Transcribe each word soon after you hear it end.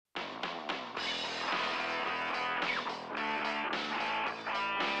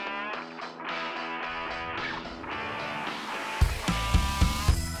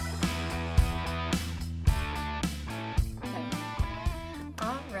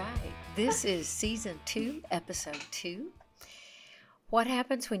This is Season 2, Episode 2. What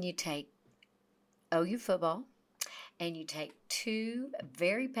happens when you take OU football and you take two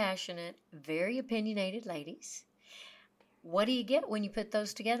very passionate, very opinionated ladies? What do you get when you put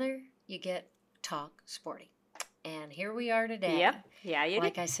those together? You get Talk Sporty. And here we are today. Yep. Yeah, you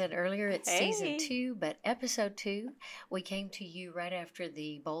Like I said earlier, it's Hey. Season 2, but Episode 2. We came to you right after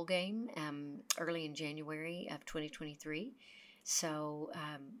the bowl game early in January of 2023. So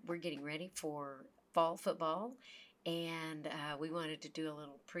we're getting ready for fall football, and we wanted to do a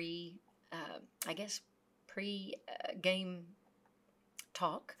little pre-game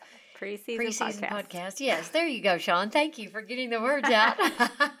talk. Preseason podcast. Yes, there you go, Shawn. Thank you for getting the words out.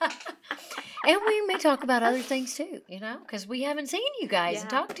 And we may talk about other things too, because we haven't seen you guys and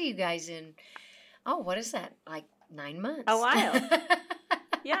talked to you guys in, what is that, like 9 months? A while.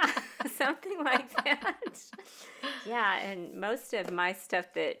 Yeah, something like that. Yeah, and most of my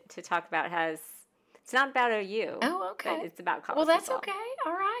stuff to talk about it's not about OU. Oh, okay. But it's about college Well, that's football. okay.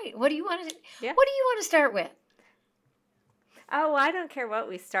 All right. What do you want to? Yeah. What do you want to start with? Oh, I don't care what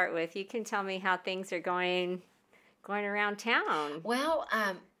we start with. You can tell me how things are going around town. Well,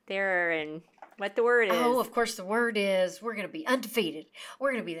 And what the word is. Oh, of course, the word is we're going to be undefeated.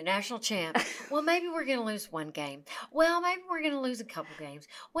 We're going to be the national champ. Well, maybe we're going to lose one game. Well, maybe we're going to lose a couple games.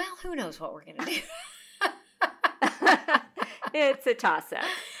 Well, who knows what we're going to do? It's a toss-up.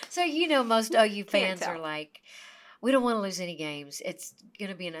 So, most OU fans tell. are like, we don't want to lose any games. It's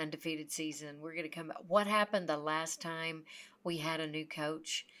going to be an undefeated season. We're going to come. What happened the last time we had a new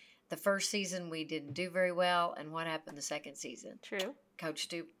coach? The first season we didn't do very well. And what happened the second season? True. Coach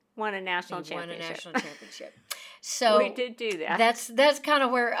Stoop Won a national won a championship. national championship. So we did do that. That's kind of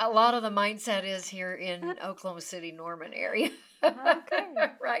where a lot of the mindset is here in Oklahoma City, Norman area. Okay.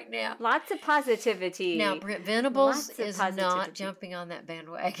 Right now. Lots of positivity. Now, Brent Venables Lots of is positivity. not jumping on that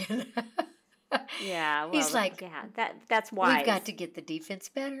bandwagon. Yeah, well, He's like, that's wise. we've got to get the defense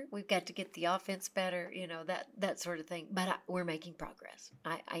better. We've got to get the offense better. That sort of thing. But we're making progress.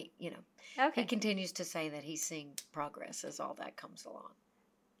 He Okay. continues to say that he's seeing progress as all that comes along.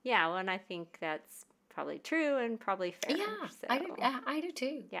 Yeah, well, and I think that's probably true and probably fair. Yeah, so. I do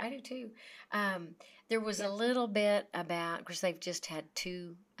too. Yeah. I do too. There was a little bit about, because they've just had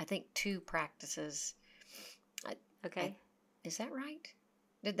two practices. Okay. Is that right?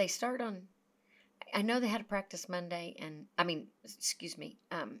 Did they start on? I know they had a practice Monday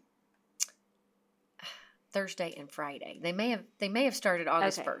Thursday and Friday. They may have started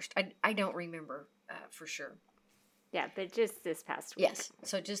August 1st. I don't remember for sure. Yeah, but just this past week. Yes,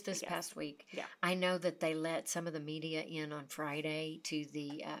 so just this past week. Yeah. I know that they let some of the media in on Friday to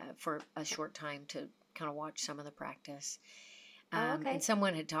the for a short time to kind of watch some of the practice. Okay. And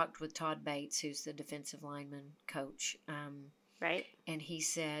someone had talked with Todd Bates, who's the defensive lineman coach. Right. And he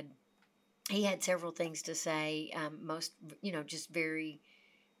said he had several things to say, most, just very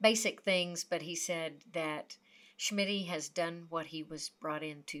basic things, but he said that Schmitty has done what he was brought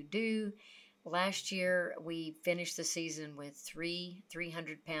in to do. Last year, we finished the season with 3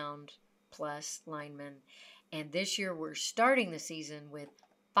 300-pound plus linemen, and this year we're starting the season with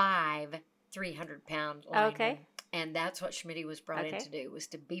 5 300-pound linemen. Okay. And that's what Schmitty was brought in to do, was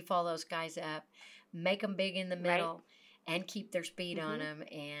to beef all those guys up, make them big in the middle, and keep their speed on them,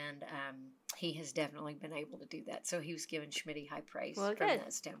 and he has definitely been able to do that. So he was giving Schmitty high praise from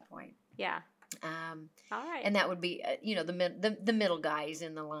that standpoint. Yeah. All right. And that would be, the middle guys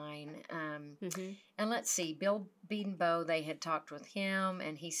in the line. And let's see, Bill Bedenbow, they had talked with him,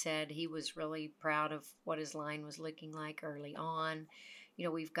 and he said he was really proud of what his line was looking like early on.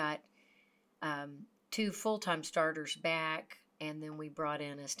 We've got 2 full-time starters back, and then we brought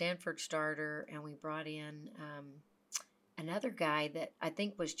in a Stanford starter, and we brought in another guy that I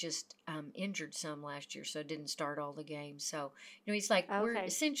think was just injured some last year, so didn't start all the games. So, he's like, we're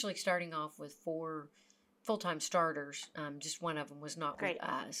essentially starting off with 4 full-time starters. Just one of them was not with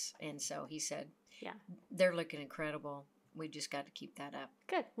us. And so he said, they're looking incredible. We just got to keep that up.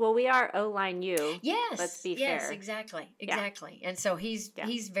 Good. Well, we are O-line U. Yes. Let's be fair. Yes, exactly. Yeah. And so he's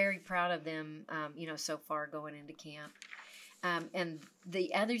very proud of them, so far going into camp. And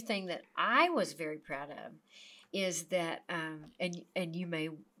the other thing that I was very proud of is that, and you may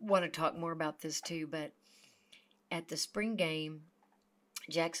want to talk more about this too, but at the spring game,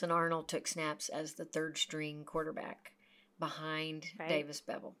 Jackson Arnold took snaps as the 3rd string quarterback behind Davis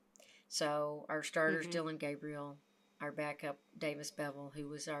Bevel. So our starters, Dylan Gabriel, our backup, Davis Bevel, who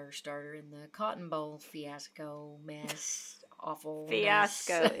was our starter in the Cotton Bowl fiasco mess. Awful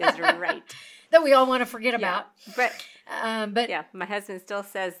fiasco is right. That we all want to forget about. But But my husband still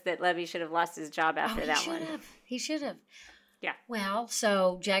says that Levy should have lost his job after that one. He should have. Yeah. Well,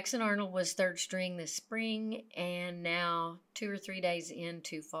 so Jackson Arnold was third string this spring, and now 2 or 3 days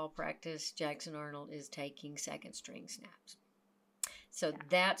into fall practice, Jackson Arnold is taking second string snaps. So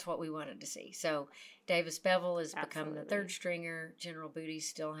that's what we wanted to see. So Davis Bevel has become the third stringer. General Booty's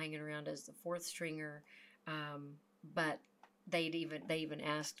still hanging around as the fourth stringer. But they even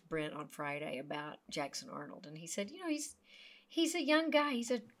asked Brent on Friday about Jackson Arnold, and he said, he's a young guy.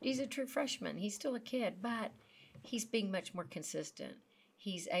 He's a true freshman. He's still a kid, but he's being much more consistent.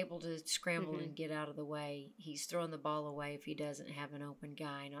 He's able to scramble and get out of the way. He's throwing the ball away if he doesn't have an open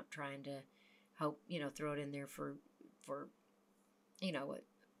guy, not trying to throw it in there for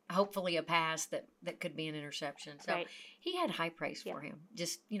hopefully a pass that could be an interception. So he had high praise for him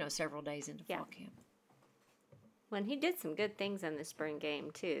just, several days into fall camp. Well, he did some good things in the spring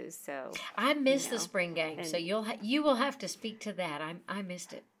game too. So I missed the spring game, so you will have to speak to that. I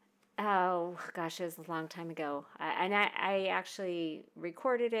missed it. Oh gosh, it was a long time ago. I actually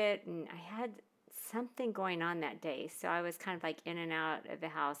recorded it, and I had something going on that day, so I was kind of like in and out of the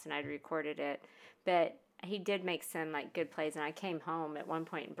house, and I'd recorded it. But he did make some like good plays, and I came home at one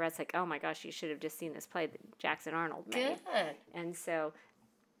point, and Brett's like, "Oh my gosh, you should have just seen this play that Jackson Arnold made." Good. And so,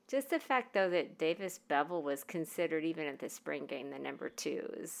 just the fact though that Davis Bevel was considered even at the spring game the number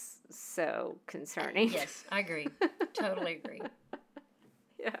 2 is so concerning. Yes, I agree. Totally agree.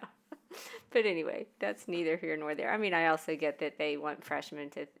 Yeah. But anyway, that's neither here nor there. I mean, I also get that they want freshmen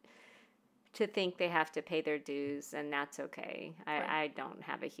to think they have to pay their dues, and that's okay. I don't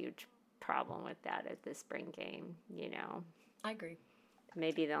have a huge problem with that at the spring game, I agree.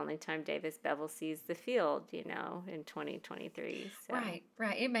 Maybe the only time Davis Bevel sees the field, in 2023. So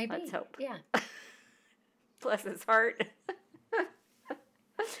Right. It may be. Let's hope. Yeah. Bless his heart.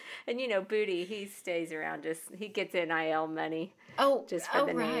 And Booty, he stays around. He gets NIL money. Just for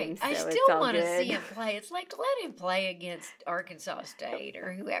the name. So I still want to see him play. It's like, let him play against Arkansas State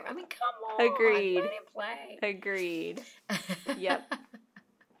or whoever. I mean, come on. Agreed. Let him play. Agreed. Yep.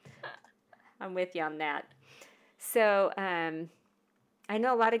 I'm with you on that. So, I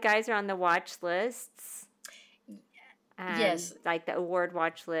know a lot of guys are on the watch lists. Yes. Like the award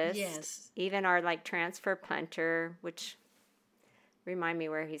watch list. Yes. Even our transfer punter, which remind me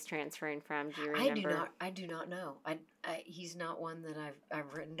where he's transferring from. Do you remember? I do not know. He's not one that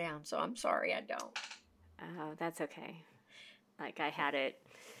I've written down, so I'm sorry I don't. Oh, that's okay. I had it.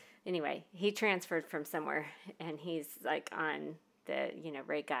 Anyway, he transferred from somewhere, and he's on the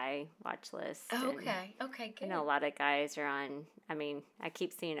Ray Guy watch list. Oh, okay. Okay, good. A lot of guys are on. I mean, I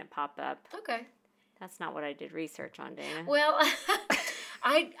keep seeing it pop up. Okay. That's not what I did research on, Dana. Well,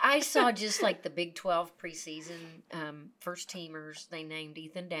 I saw just the Big 12 preseason first teamers. They named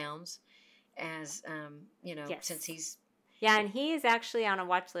Ethan Downs as yes. since he's and he is actually on a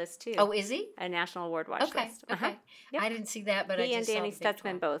watch list too. Oh, is he? A national award watch list. Okay. Yep. I didn't see that, but he I just and Danny saw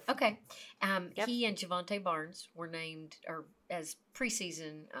Stutzman both. Okay. Yep. He and Javonte Barnes were named as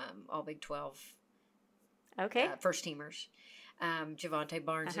preseason All Big 12 first teamers. Javonte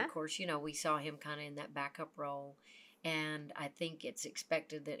Barnes, of course, we saw him kind of in that backup role, and I think it's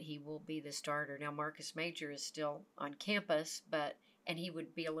expected that he will be the starter. Now, Marcus Major is still on campus, and he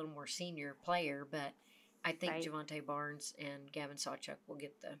would be a little more senior player, but I think Javonte Barnes and Gavin Sawchuk will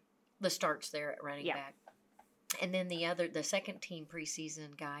get the starts there at running back. And then the second team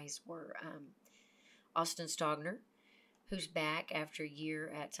preseason guys were Austin Stogner, who's back after a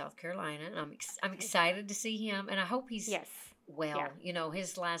year at South Carolina, and I'm excited to see him, and I hope he's well. Yeah.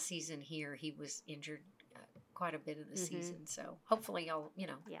 His last season here, he was injured quite a bit of the season, so hopefully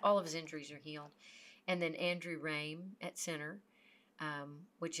all of his injuries are healed. And then Andrew Rame at center,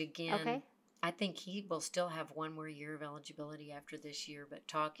 which again, I think he will still have one more year of eligibility after this year, but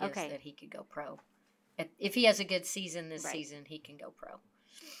talk is that he could go pro. If he has a good season this season, he can go pro.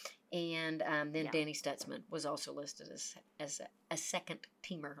 And then Danny Stutzman was also listed as a second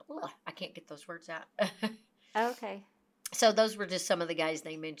teamer. Ugh, I can't get those words out. Okay. So those were just some of the guys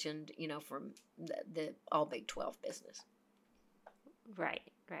they mentioned, from the All Big 12 business. Right.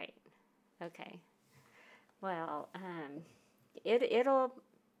 Okay. Well,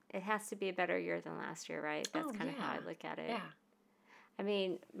 it has to be a better year than last year, right? That's kind of how I look at it. Yeah. I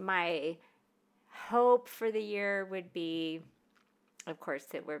mean, my hope for the year would be, of course,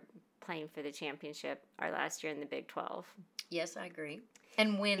 that we're playing for the championship our last year in the Big 12. Yes, I agree.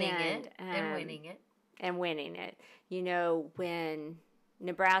 And winning it. And winning it. When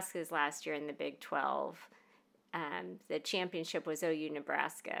Nebraska's last year in the Big 12, the championship was OU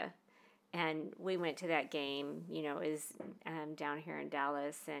Nebraska. And we went to that game, is down here in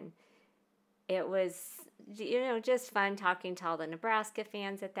Dallas. And it was, just fun talking to all the Nebraska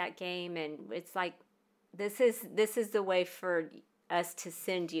fans at that game. And it's like this is the way for us to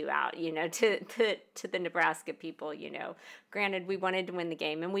send you out, to the Nebraska people, Granted, we wanted to win the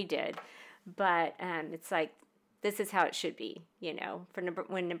game, and we did. But it's like, this is how it should be,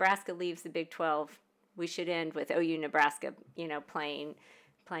 when Nebraska leaves the Big 12, we should end with OU Nebraska, playing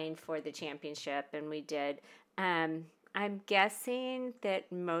for the championship, and we did. I'm guessing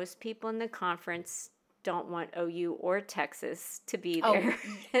that most people in the conference don't want OU or Texas to be there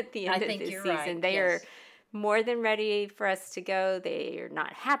at the end of the season. Right. They are more than ready for us to go. They are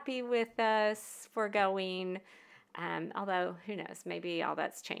not happy with us for going. Although, who knows, maybe all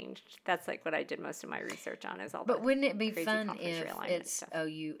that's changed. That's like what I did most of my research on, is all But wouldn't it be fun if it's stuff.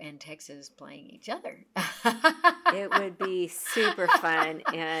 OU and Texas playing each other? It would be super fun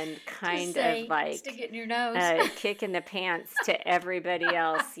and kind of like stick it in your nose. Kick in the pants to everybody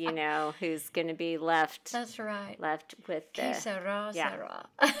else, who's going to be left. That's right. Left with the... Sera.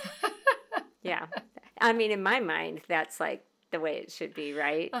 Yeah. I mean, in my mind, that's like the way it should be,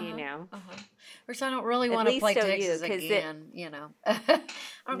 right? Of course, I don't really want to play Texas again. I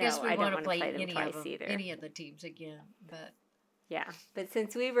don't guess we want to play any of the teams again. But yeah, but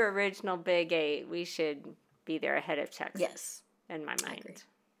since we were original Big 8, we should be there ahead of Texas. Yes, in my mind. I agree.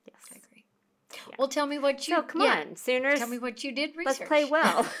 Yes, I agree. Yeah. Well, tell me what you. So come on, Sooners. Tell me what you did research. Let's play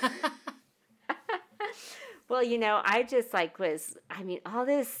well. Well, I just all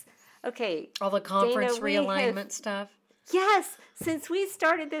this. Okay, all the conference realignment stuff. Yes, since we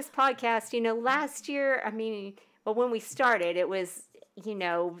started this podcast, last year, when we started, it was,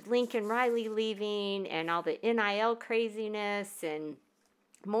 Lincoln Riley leaving and all the NIL craziness and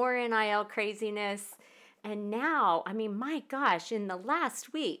more NIL craziness. And now, my gosh, in the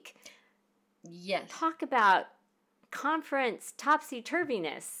last week, yes, talk about conference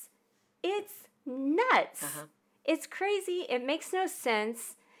topsy-turviness. It's nuts. It's crazy. It makes no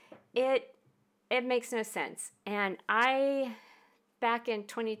sense. It makes no sense. And back in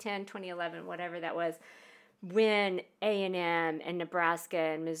 2010, 2011, whatever that was, when A&M and Nebraska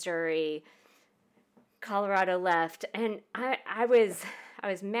and Missouri, Colorado left, and I was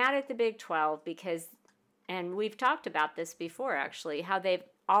mad at the Big 12 because, and we've talked about this before actually, how they've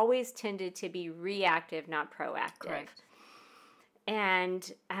always tended to be reactive, not proactive. Correct.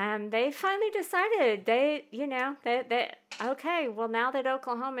 And they finally decided okay, well, now that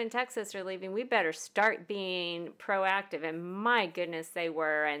Oklahoma and Texas are leaving, we better start being proactive. And my goodness, they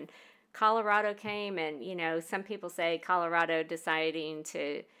were. And Colorado came, and, some people say Colorado deciding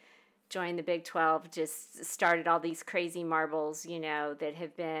to join the Big 12 just started all these crazy marbles, that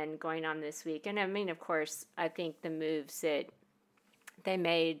have been going on this week. And of course, I think the moves that they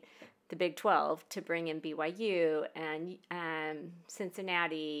made the Big 12 to bring in BYU and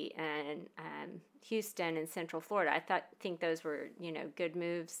Cincinnati and Houston and Central Florida. I think those were, good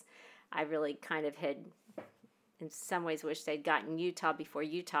moves. I really kind of had, in some ways, wish they'd gotten Utah before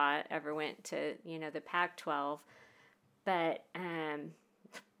Utah ever went to, the Pac-12. But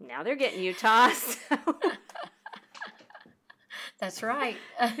now they're getting Utah. So. That's right.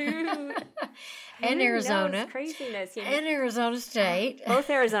 And Arizona. Craziness. And Arizona State. Both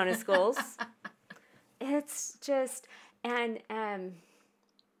Arizona schools. It's just, and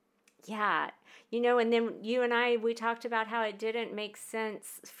yeah, and then you and we talked about how it didn't make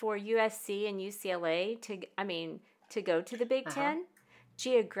sense for USC and UCLA to go to the Big Ten.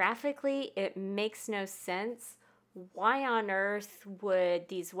 Geographically, it makes no sense. Why on earth would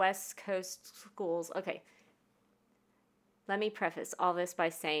these West Coast schools, okay, let me preface all this by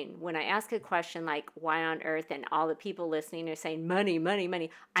saying, when I ask a question like, why on earth, and all the people listening are saying, money, money,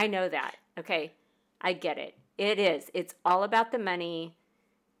 money, I know that, okay? I get it. It is. It's all about the money.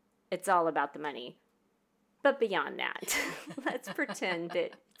 It's all about the money. But beyond that, let's pretend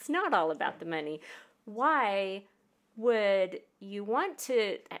that it's not all about the money. Why would you want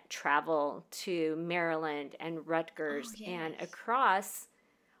to travel to Maryland and Rutgers and across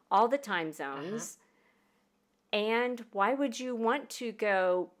all the time zones? And why would you want to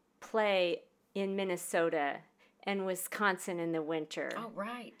go play in Minnesota and Wisconsin in the winter? Oh,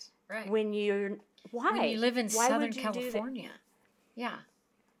 right. When you live in Southern California. Yeah.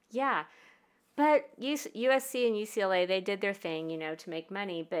 Yeah. But USC and UCLA, they did their thing, to make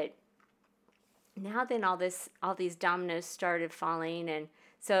money. But now then all these dominoes started falling. And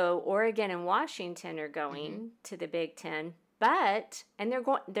so Oregon and Washington are going to the Big Ten. And they're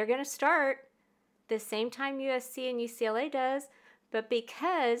going to start the same time USC and UCLA does, but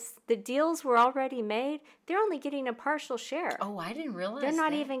because the deals were already made, they're only getting a partial share. Oh, I didn't realize they're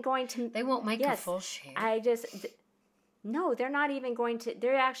not even going to. They won't make a full share. No, they're not even going to.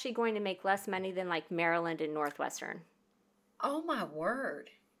 They're actually going to make less money than like Maryland and Northwestern. Oh my word!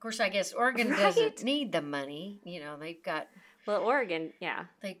 course, I guess Oregon doesn't need the money. They've got. Well, Oregon,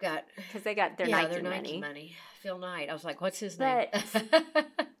 they've got because they got their Nike money. Phil Knight. I was like, what's his name?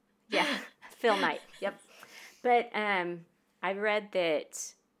 Yeah, Phil Knight. Yep. But I read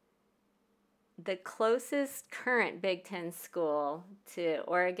that the closest current Big Ten school to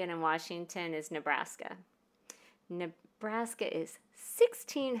Oregon and Washington is Nebraska. Nebraska is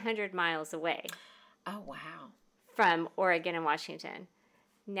 1,600 miles away. Oh, wow. From Oregon and Washington.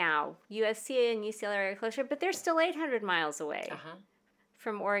 Now, USC and UCLA are closer, but they're still 800 miles away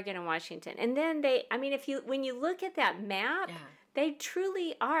from Oregon and Washington. And then when you look at that map, they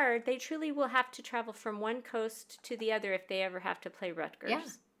truly will have to travel from one coast to the other if they ever have to play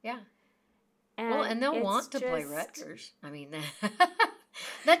Rutgers. Yeah. And and they'll want to play Rutgers. I mean,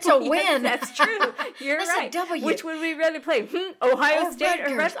 that's a win. Yes, that's true. You're that's right. A W. Which would we rather play? Ohio State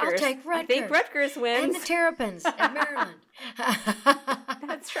or Rutgers? I'll take Rutgers. I think Rutgers wins. And the Terrapins at Maryland.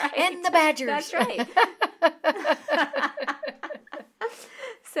 That's right. And the Badgers. That's right.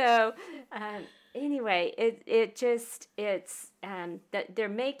 So, anyway, it's that they're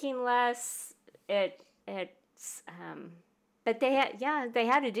making less. But they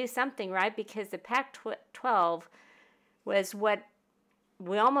had to do something, right? Because the Pac-12 was what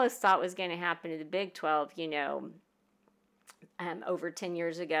we almost thought was going to happen to the Big 12, over 10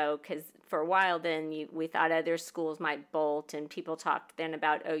 years ago. Because for a while then, we thought other schools might bolt, and people talked then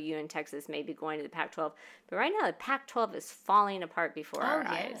about OU and Texas maybe going to the Pac-12. But right now, the Pac-12 is falling apart before our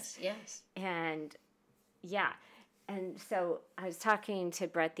eyes. Yes. And, And so I was talking to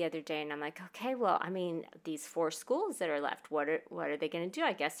Brett the other day, and I'm like, okay, well, I mean, these 4 schools that are left, what are they going to do?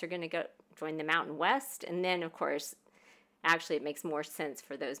 I guess they're going to go join the Mountain West. And then, of course, actually it makes more sense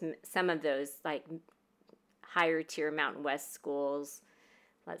for some of those, like, higher tier Mountain West schools,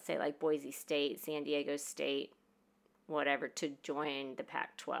 let's say like Boise State, San Diego State, whatever, to join the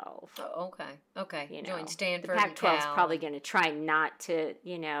Pac-12. Oh, okay. Join Stanford. The Pac-12 is probably going to try not to,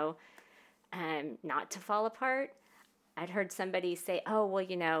 not to fall apart. I'd heard somebody say, "Oh,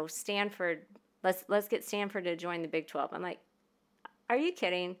 well, Stanford. Let's get Stanford to join the Big 12." I'm like, "Are you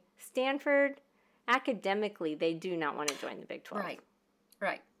kidding? Stanford, academically, they do not want to join the Big 12."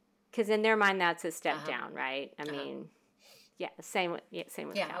 Right. Because in their mind, that's a step down, right? I mean, same with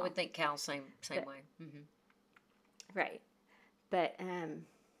Cal. Yeah, I would think Cal same way. Mm-hmm. Right, but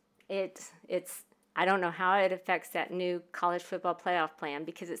it's I don't know how it affects that new college football playoff plan,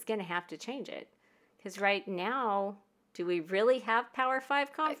 because it's going to have to change it. Because right now, do we really have Power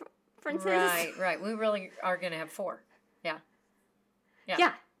 5 conferences? Right. We really are going to have 4. Yeah.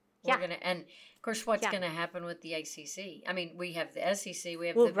 We're going to, and of course, what's going to happen with the ACC? I mean, we have the SEC, we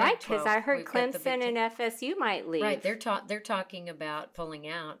have the Big 12. Right, because I heard Clemson and FSU might leave. Right, they're talking about pulling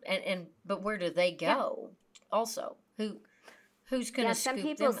out, but where do they go? Also, who's going to scoop them? Some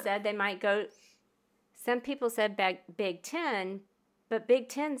people said they might go. Some people said Big Ten. But Big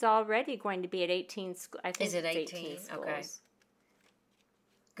Ten's already going to be at 18 schools. I think is it 18? Okay.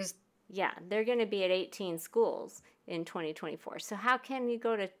 They're going to be at 18 schools in 2024. So how can you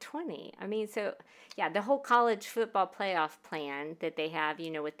go to 20? I mean, the whole college football playoff plan that they have,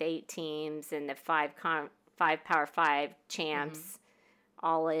 with the 8 teams and the 5 Power 5 champs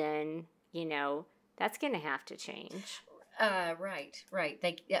all in, that's going to have to change. Right.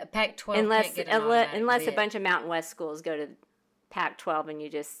 Pac-12 unless a bunch of Mountain West schools go to Pac-12 and you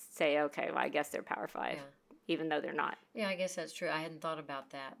just say, okay, well, I guess they're Power 5, even though they're not. Yeah, I guess that's true. I hadn't thought about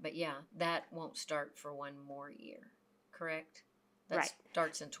that. But that won't start for one more year, correct? That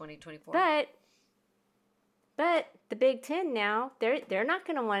starts in 2024. But the Big Ten now, they're not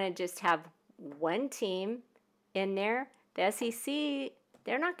going to want to just have one team in there. The SEC,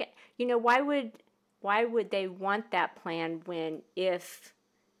 they're not going. Why would they want that plan if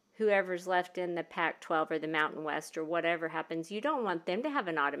whoever's left in the Pac-12 or the Mountain West or whatever happens, you don't want them to have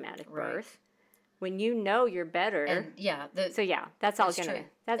an automatic berth when you're better. And that's all going to.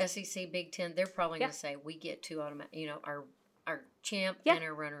 That's SEC, Big Ten. They're probably going to say we get 2 automatic. Our champ and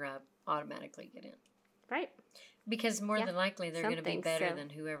our runner-up automatically get in. Right. Because more than likely they're going to be better than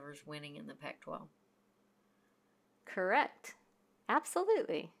whoever's winning in the Pac-12. Correct.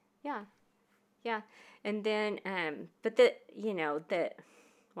 Absolutely. Yeah. Yeah. And then,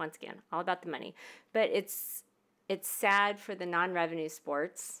 once again, all about the money. But it's sad for the non-revenue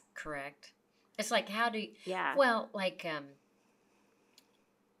sports. Correct. It's like, how do you... Yeah. Well, like,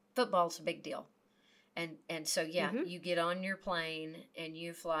 football's a big deal. And so, you get on your plane and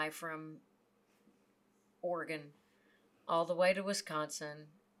you fly from Oregon all the way to Wisconsin,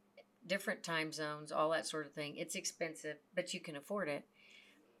 different time zones, all that sort of thing. It's expensive, but you can afford it.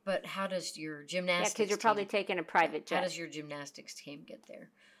 But how does your Yeah, gymnastics because you're probably team, taking a private jet. how does your gymnastics team get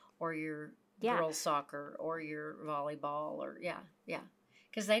there? Or your Yeah. girls soccer or your volleyball or yeah.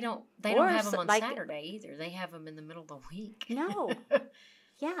 Because they don't Or have them on like Saturday either. They have them in the middle of the week. no.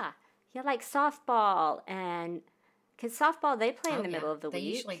 Yeah. Yeah, like softball and because softball they play in the middle of the They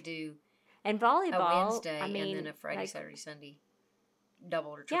week. usually do And a volleyball, Wednesday I mean, and then a Friday, like, Saturday, Sunday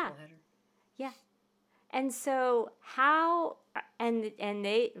double or triple header. Yeah. And so how and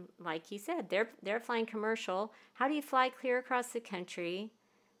they like you said, they're flying commercial. How do you fly clear across the country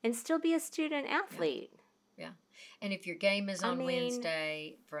and still be a student athlete? Yeah. And if your game is on I mean,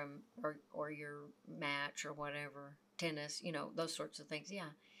 Wednesday or your match or whatever, tennis, those sorts of things, yeah.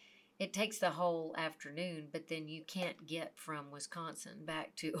 It takes the whole afternoon, but then you can't get from Wisconsin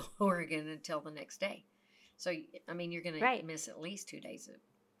back to Oregon until the next day. So, I mean, you're going to miss at least 2 days of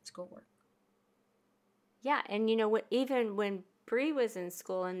schoolwork. Yeah, and even when Bree was in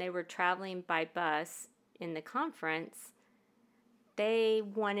school and they were traveling by bus in the conference, they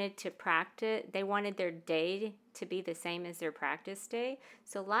wanted to practice. They wanted their day to be the same as their practice day.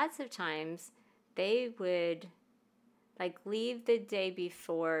 So lots of times they would like leave the day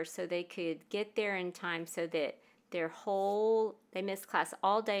before so they could get there in time so that they missed class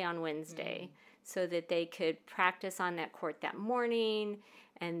all day on Wednesday so that they could practice on that court that morning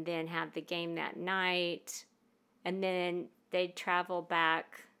and then have the game that night. And then they'd travel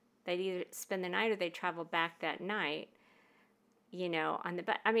back. They'd either spend the night or they'd travel back that night, on the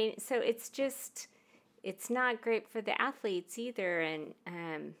I mean, so it's not great for the athletes either. And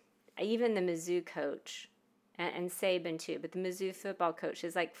even the Mizzou coach and Saban too, but the Mizzou football coach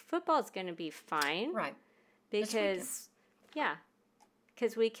is like, football's going to be fine. Right. Because,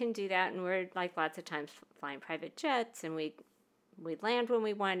 because we can do that. And we're like lots of times flying private jets and we land when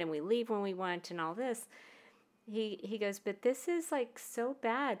we want and we leave when we want and all this. He goes, but this is like so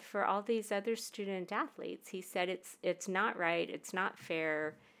bad for all these other student athletes. He said it's not right, it's not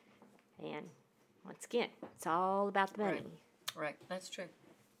fair, and once again, it's all about the money. Right. That's true.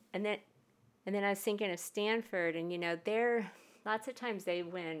 And then I was thinking of Stanford, and they're lots of times they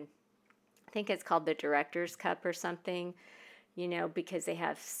win. I think it's called the Directors Cup or something, because they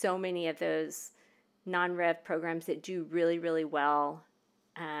have so many of those non-rev programs that do really, really well,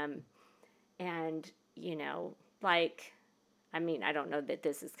 and like, I mean, I don't know that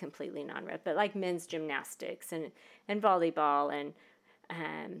this is completely non-rev, but like men's gymnastics and volleyball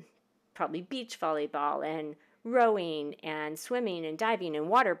and probably beach volleyball and rowing and swimming and diving and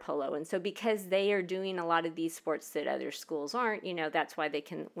water polo. And so because they are doing a lot of these sports that other schools aren't, that's why they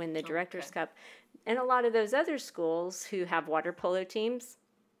can win the Directors Cup. And a lot of those other schools who have water polo teams,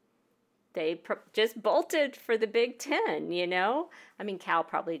 they just bolted for the Big Ten, I mean, Cal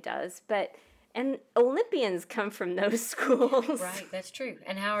probably does, and Olympians come from those schools. Right, that's true.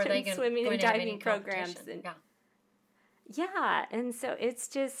 And how are they going to swimming and diving programs? And, yeah, and so it's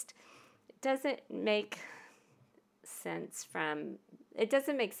just doesn't make sense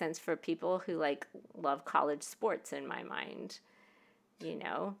for people who like love college sports in my mind.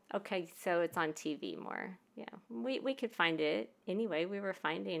 Okay, so it's on TV more. Yeah, we could find it anyway. We were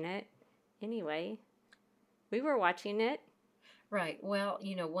finding it anyway. We were watching it. Right. Well,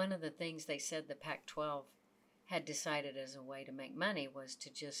 one of the things they said the Pac-12 had decided as a way to make money was to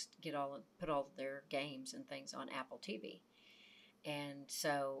just put all of their games and things on Apple TV. And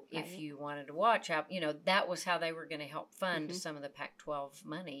so if you wanted to watch, that was how they were going to help fund some of the Pac-12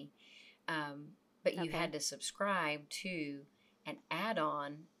 money. But you had to subscribe to an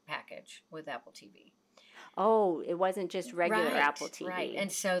add-on package with Apple TV. Oh, it wasn't just regular Apple TV. Right, and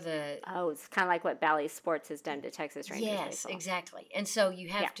so it's kind of like what Bally Sports has done to Texas Rangers Yes, baseball. Exactly. And so you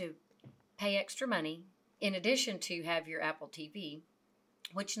have to pay extra money in addition to have your Apple TV,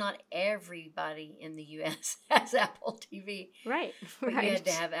 which not everybody in the U.S. has Apple TV. Right, But you had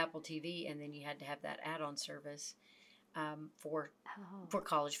to have Apple TV, and then you had to have that add-on service for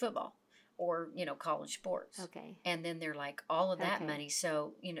college football or, college sports. Okay. And then they're like, all of that money.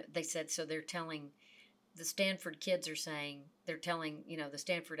 So, they said, so they're telling... The Stanford kids they're telling, the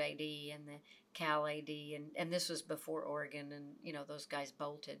Stanford AD and the Cal AD, and this was before Oregon and, those guys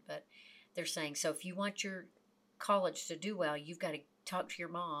bolted, but they're saying, so if you want your college to do well, you've got to talk to your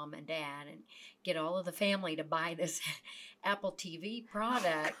mom and dad and get all of the family to buy this Apple TV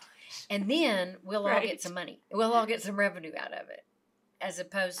product, and then we'll all get some money. We'll all get some revenue out of it, as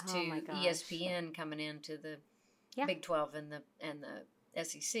opposed to ESPN coming into the Big 12 and the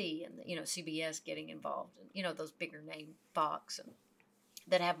SEC and CBS getting involved and those bigger name Fox and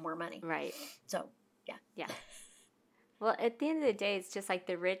that have more money. Right. So yeah. Well, at the end of the day, it's just like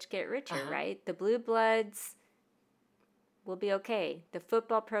the rich get richer, right? The blue bloods we'll be okay. The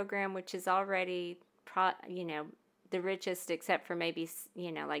football program, which is already, the richest, except for maybe,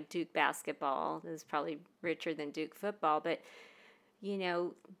 like Duke basketball, is probably richer than Duke football. But,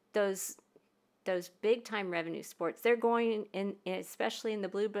 those big time revenue sports, they're going in, especially in the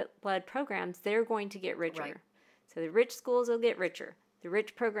blue blood programs, they're going to get richer. Right. So the rich schools will get richer. The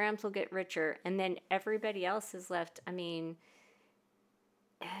rich programs will get richer. And then everybody else is left. I mean,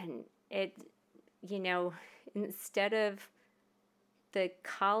 and it, instead of the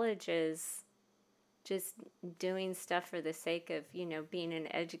colleges just doing stuff for the sake of, being an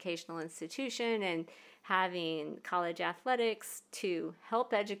educational institution and having college athletics to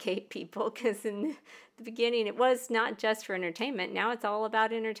help educate people, because in the beginning it was not just for entertainment. Now it's all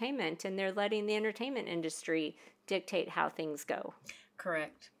about entertainment, and they're letting the entertainment industry dictate how things go.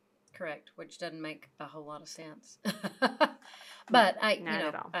 Correct, which doesn't make a whole lot of sense. But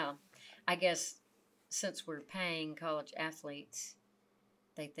I guess since we're paying college athletes,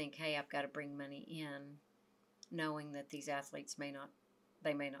 they think, hey, I've got to bring money in, knowing that these athletes may not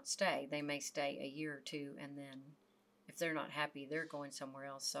stay. They may stay a year or two, and then if they're not happy, they're going somewhere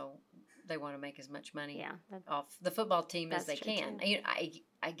else. So they want to make as much money off the football team as they can.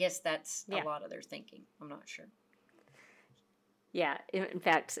 I guess that's a lot of their thinking. I'm not sure. Yeah, in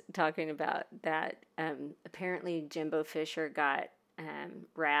fact, talking about that, apparently Jimbo Fisher got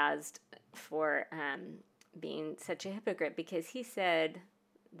razzed for being such a hypocrite, because he said,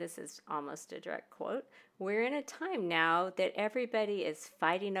 this is almost a direct quote, "We're in a time now that everybody is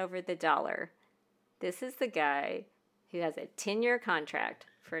fighting over the dollar. This is the guy who has a 10-year contract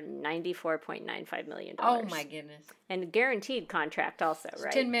for $94.95 million. Oh, my goodness. And a guaranteed contract also,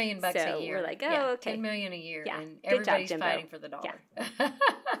 right? $10 million a year. So we're like, okay. $10 million a year. Yeah. And Good everybody's job, Jimbo. fighting for the dollar. Yeah.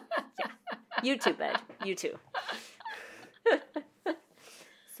 You too, bud. You too.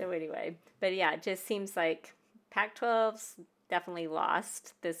 So anyway, but yeah, it just seems like Pac-12's definitely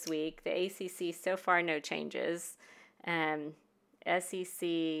lost this week. The ACC, so far, no changes. SEC,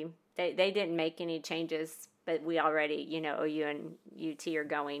 they didn't make any changes, but we already, OU and UT are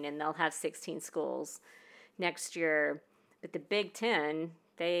going, and they'll have 16 schools next year. But the Big Ten,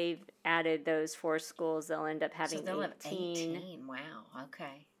 they've added those 4 schools. They'll end up having 18. So they'll have 18. Wow,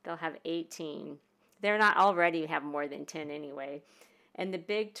 okay. They'll have 18. They're not already have more than 10 anyway. And the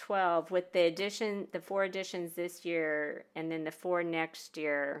Big 12, with the 4 additions this year, and then the 4 next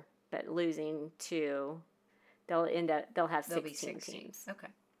year, but losing 2, they'll have 16 teams. Okay.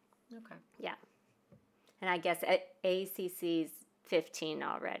 Yeah. And I guess ACC's 15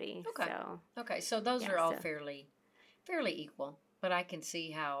 already. Okay. So those are all fairly equal. But I can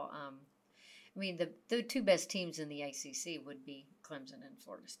see how. The 2 best teams in the ACC would be Clemson and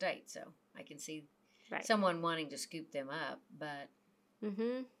Florida State. So I can see someone wanting to scoop them up, but.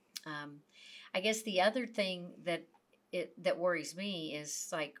 I guess the other thing that worries me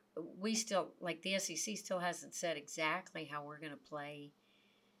is the SEC still hasn't said exactly how we're going to play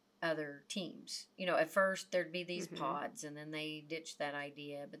other teams. At first there'd be these pods, and then they ditched that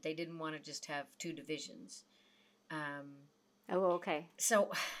idea, but they didn't want to just have 2 divisions. Okay.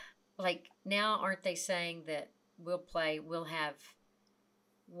 So, now aren't they saying that we'll have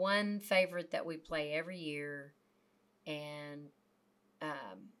one favorite that we play every year, and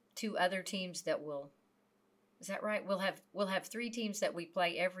 2 other teams that is that right? We'll have 3 teams that we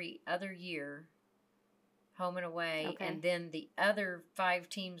play every other year, home and away, and then the other 5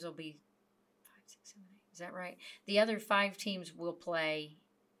 teams will be 5, 6, 7, 8. Is that right? The other 5 teams will play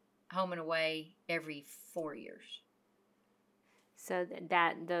home and away every 4 years. So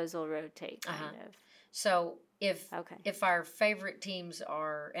those will rotate kind of. So if our favorite teams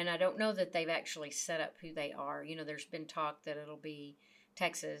are, and I don't know that they've actually set up who they are. There's been talk that it'll be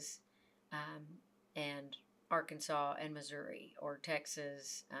Texas, and Arkansas and Missouri, or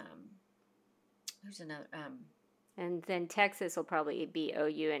Texas. Who's another? And then Texas will probably be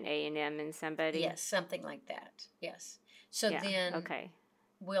OU and A&M and somebody. Yes, something like that. Yes. So then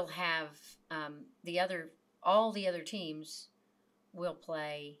we'll have all the other teams will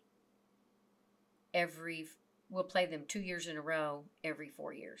play we'll play them 2 years in a row every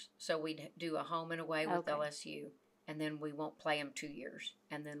 4 years. So we'd do a home and away with LSU, and then we won't play them 2 years,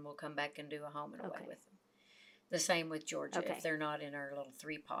 and then we'll come back and do a home and away with them. The same with Georgia. If they're not in our little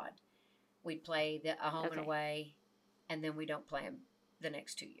 3-pod, we'd play a home and away, and then we don't play them the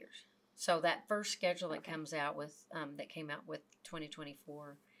next 2 years. So that first schedule that comes out with that came out with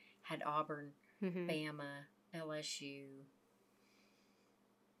 2024 had Auburn, Bama, LSU.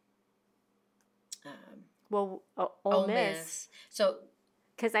 Ole Miss. So,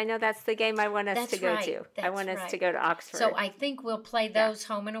 because I know that's the game I want us to go to. I want us to go to Oxford. So I think we'll play those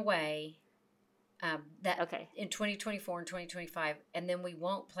home and away. That Okay. in 2024 and 2025, and then we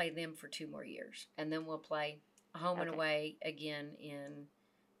won't play them for 2 more years, and then we'll play home and away again in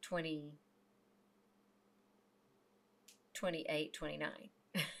 2028, 29.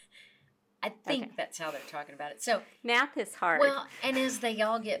 I think that's how they're talking about it. So math is hard. Well, and as they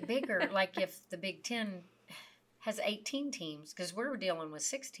all get bigger, like if the Big Ten has 18 teams, because we're dealing with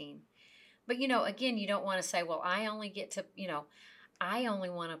 16. But, again, you don't want to say, well, I only get to, I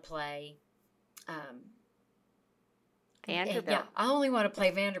only want to play Vanderbilt. Yeah, I only want to play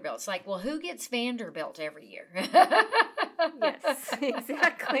Vanderbilt. It's like, well, who gets Vanderbilt every year? Yes,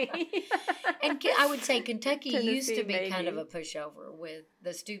 exactly. And I would say Kentucky Tennessee, used to be maybe. kind of a pushover with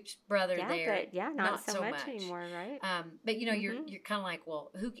the Stoops brother there. But not so much anymore, right? But you're kind of like,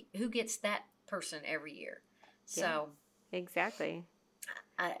 well, who gets that person every year? So exactly.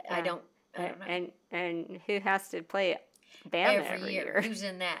 I don't know. And who has to play Bama every year? Who's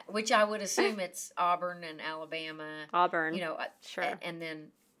in that? Which I would assume it's Auburn and Alabama. Auburn, sure. And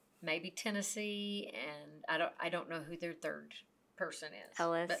then maybe Tennessee, and I don't know who their third person is.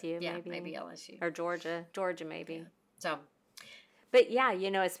 LSU, maybe LSU or Georgia maybe. Yeah. So, but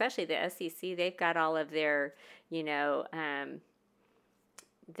especially the SEC, they've got all of their their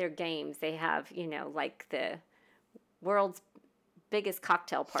games. They have like the world's biggest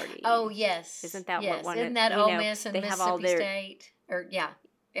cocktail party. Oh yes, isn't that what one? Isn't that Ole Miss and Mississippi State? Or yeah.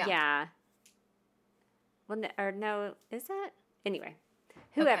 Well, or no, is that anyway?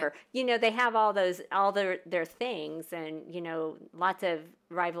 Whoever, they have all their things, and lots of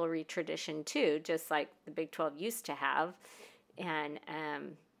rivalry tradition too, just like the Big 12 used to have, and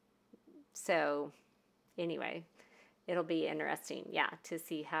so anyway, it'll be interesting, to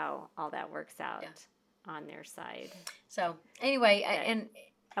see how all that works out on their side. So anyway, and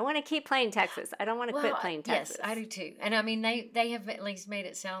I want to keep playing Texas. I don't want to quit playing Texas. Yes, I do too. And I mean, they have at least made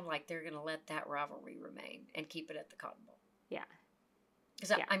it sound like they're going to let that rivalry remain and keep it at the Cotton Bowl. Yeah.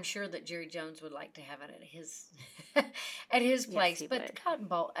 Because I'm sure that Jerry Jones would like to have it at his place. But the Cotton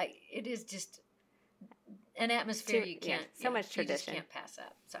Bowl, it is just an atmosphere you can't. So much tradition. You just can't pass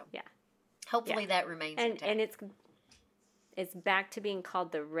up. So hopefully that remains intact. And it's back to being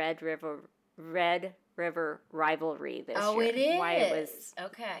called the Red River rivalry this year. Oh, it is. Why it was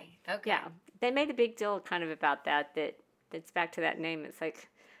okay. Yeah, they made a big deal kind of about that. It's back to that name. It's like,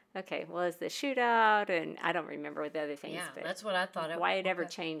 okay, well, it's the shootout, and I don't remember what the other things. Yeah, but that's what I thought. Why it ever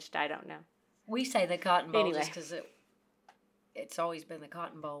changed, I don't know. We say the Cotton Bowl just because it's always been the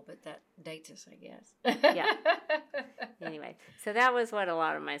Cotton Bowl, but that dates us, I guess. Yeah. Anyway, so that was what a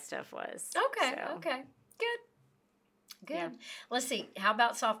lot of my stuff was. Okay. So. Okay. Good. Yeah. Let's see. How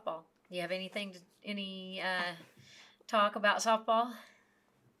about softball? Do you have any talk about softball?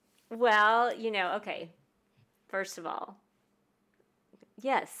 Well, okay. First of all,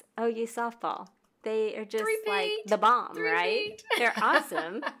 yes, OU softball. They are just like the bomb, right? They're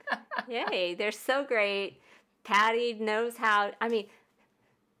awesome. Yay, they're so great. Patty knows how. I mean,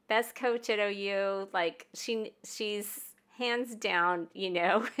 best coach at OU. Like she's hands down.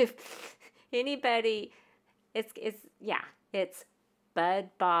 If anybody, it's Bud,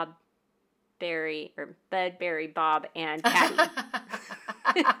 Bob, Barry, Bob, and Patty.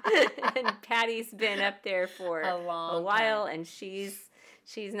 And Patty's been up there for a while, and she's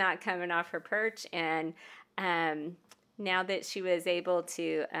not coming off her perch. And now that she was able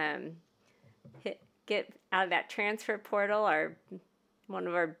to get out of that transfer portal, one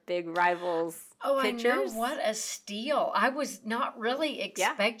of our big rivals. Oh, pitchers. I know, what a steal! I was not really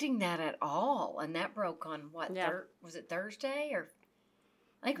expecting that at all, and that broke on what? Was it Thursday or?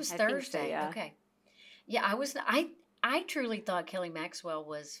 I think it was Thursday. So, Okay. Yeah, I truly thought Kelly Maxwell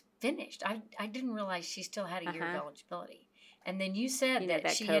was finished. I didn't realize she still had a year of eligibility. And then you said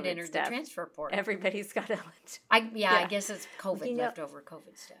that she had entered the transfer portal. Everybody's got eligibility. I guess it's COVID, leftover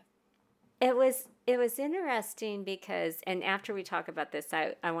COVID stuff. It was interesting because, and after we talk about this,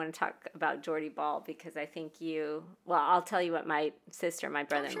 I want to talk about Jordy Ball because I think I'll tell you what my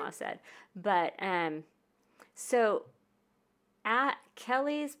brother-in-law said. But, so at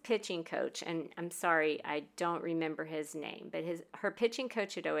Kelly's pitching coach, and I'm sorry, I don't remember his name, but her pitching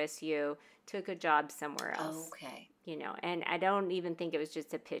coach at OSU took a job somewhere else. Okay. And I don't even think it was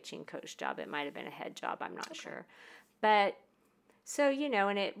just a pitching coach job. It might have been a head job. I'm not sure. But so,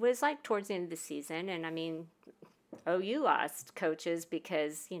 and it was like towards the end of the season. And I mean, OU lost coaches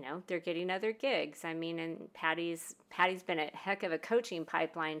because, they're getting other gigs. I mean, and Patty's been a heck of a coaching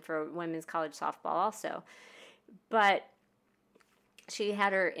pipeline for women's college softball also. But she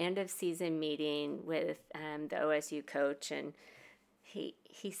had her end of season meeting with the OSU coach, and he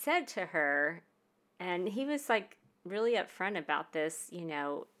said to her, and he was like really upfront about this, in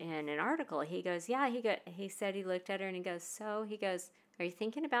an article. He goes, yeah, he said he looked at her and he goes, are you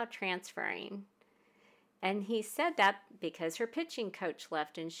thinking about transferring? And he said that because her pitching coach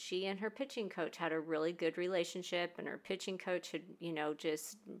left, and she and her pitching coach had a really good relationship, and her pitching coach had,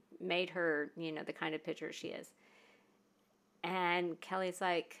 just made her, the kind of pitcher she is. And Kelly's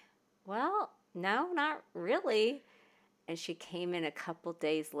like, well, no, not really. And she came in a couple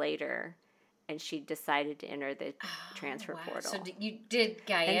days later, and she decided to enter the transfer portal. So did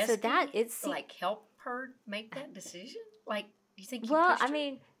Gajewski, and so that it's help her make that decision? Like, you think? Well, I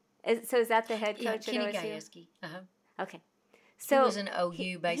mean, so is that the head coach at OSU? Gajewski. Okay. So he was an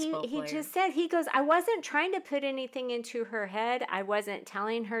OU baseball player. He just said, he goes, I wasn't trying to put anything into her head. I wasn't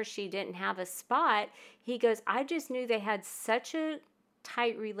telling her she didn't have a spot. He goes, I just knew they had such a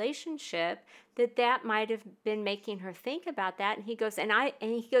tight relationship that might have been making her think about that. And he goes, and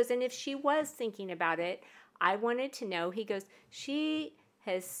if she was thinking about it, I wanted to know. He goes, she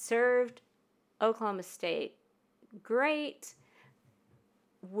has served Oklahoma State great.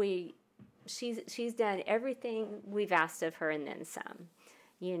 She's done everything we've asked of her and then some.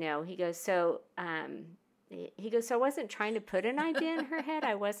 He goes, so I wasn't trying to put an idea in her head.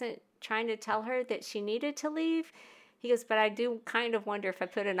 I wasn't trying to tell her that she needed to leave. He goes, but I do kind of wonder if I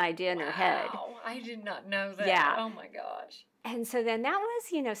put an idea in her head. Wow, I did not know that. Yeah. Oh my gosh. And so then that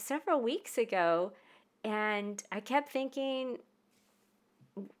was, several weeks ago, and I kept thinking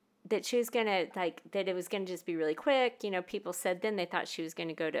that she was going to, that it was going to just be really quick. People said then they thought she was going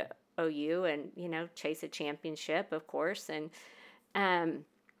to go to OU and, chase a championship, of course. And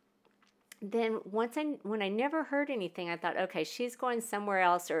then when I never heard anything, I thought, okay, she's going somewhere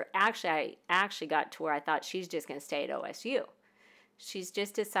else. Or I actually got to where I thought she's just going to stay at OSU. She's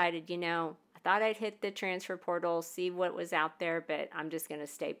just decided, I thought I'd hit the transfer portal, see what was out there, but I'm just going to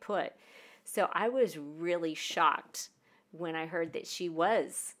stay put. So I was really shocked when I heard that she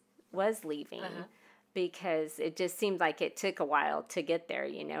was leaving, because it just seemed like it took a while to get there,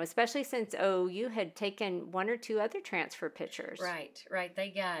 especially since OU had taken one or two other transfer pitchers. Right. They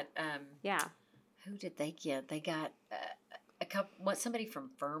got, who did they get? They got a couple, somebody from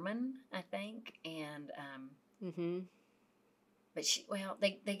Furman, I think, and, but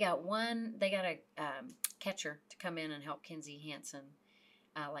they got a catcher to come in and help Kenzie Hansen.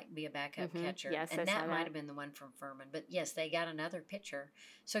 Be a backup catcher. Yes, and that might have been the one from Furman. But yes, they got another pitcher.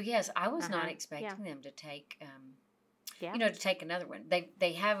 So yes, I was not expecting them to take, to take another one.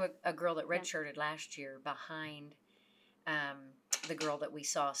 They have a girl that redshirted last year behind the girl that we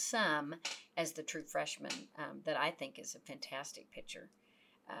saw some as the true freshman that I think is a fantastic pitcher.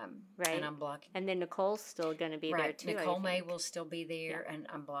 Right. And I'm blocking. And then Nicole's still going to be there too. Nicole May will still be there, and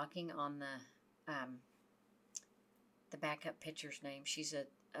I'm blocking on the backup pitcher's name. She's a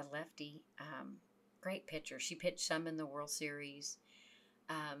lefty, great pitcher. She pitched some in the World Series.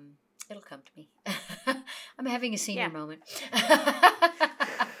 It'll come to me. I'm having a senior moment.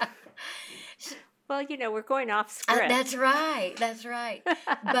 Well, we're going off script. That's right.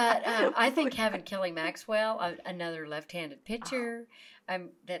 But I think having Kelly Maxwell, another left-handed pitcher,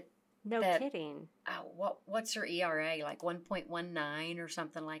 kidding. What's her ERA? Like 1.19 or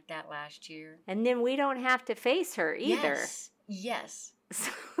something like that last year. And then we don't have to face her either. Yes.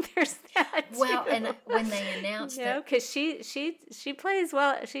 So there's that. Well, and when they announced that, because she plays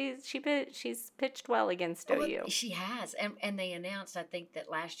well. She's pitched well against OU. She has, and they announced, I think, that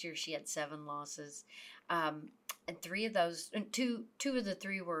last year she had 7 losses, and 3 of those, and two of the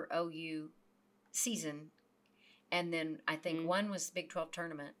 3 were OU season. And then I think one was Big 12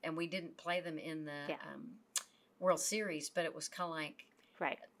 tournament, and we didn't play them in the World Series, but it was kind of like,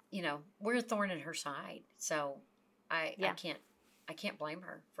 right, we're a thorn in her side. So I can't blame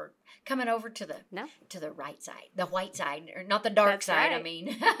her for coming over to the right side, the white side, or not the dark side. Right. I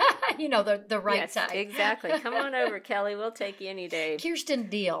mean, the right side. Exactly. Come on over, Kelly. We'll take you any day. Kirsten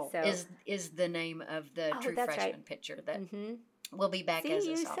Deal is the name of the true freshman pitcher that. We'll be back as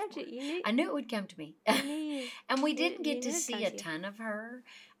a sophomore. I knew it would come to me. And we didn't get to see a ton of her,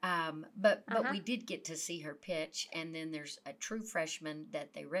 but we did get to see her pitch. And then there's a true freshman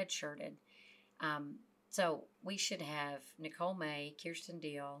that they redshirted. So we should have Nicole May, Kirsten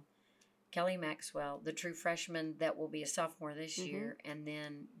Deal, Kelly Maxwell, the true freshman that will be a sophomore this year, and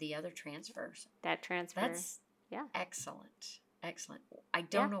then the other transfers. That transfer. That's excellent. I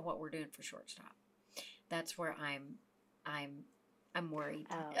don't know what we're doing for shortstop. That's where I'm worried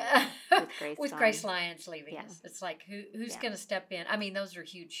with Grace Lyons leaving us. It's like who's going to step in? I mean, those are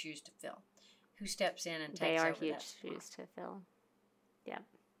huge shoes to fill. Who steps in and takes over? They are huge shoes to fill. Yeah.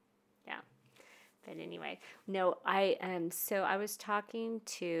 But anyway, no, so I was talking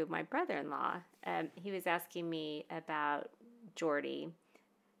to my brother-in-law. He was asking me about Jordy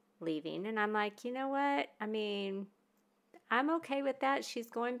leaving, and I'm like, you know what? I mean, I'm okay with that. She's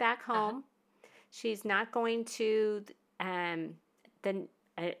going back home. She's not going to the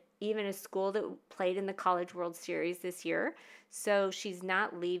even a school that played in the College World Series this year. So she's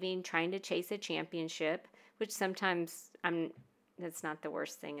not leaving trying to chase a championship, which sometimes that's not the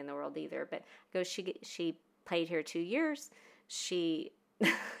worst thing in the world either. But she played here 2 years. She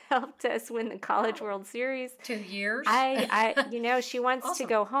helped us win the College World Series. 2 years? She wants Awesome. to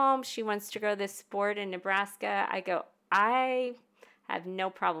go home. She wants to go to the sport in Nebraska. I have no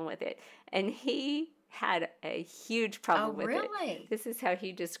problem with it. And he had a huge problem with it. Oh, really? This is how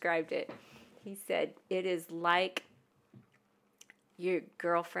he described it. He said, it is like your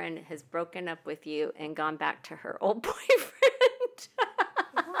girlfriend has broken up with you and gone back to her old boyfriend.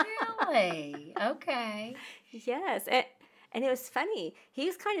 Really? Okay. Yes. And it was funny. He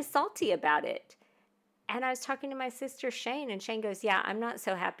was kind of salty about it. And I was talking to my sister, Shane, and Shane goes, yeah, I'm not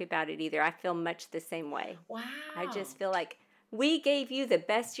so happy about it either. I feel much the same way. Wow. I just feel like we gave you the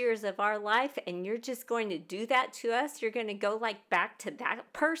best years of our life, and you're just going to do that to us? You're going to go back to that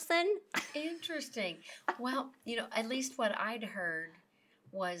person? Interesting. Well, at least what I'd heard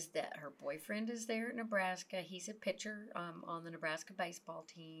was that her boyfriend is there at Nebraska. He's a pitcher on the Nebraska baseball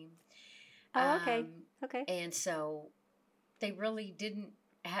team. Oh, okay. Okay. And so they really didn't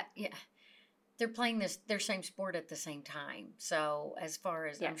they're playing their same sport at the same time. So as far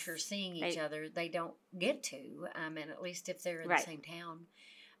as I'm sure seeing each other, they don't get to. And at least if they're in the same town,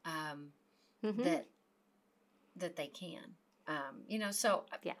 that they can. So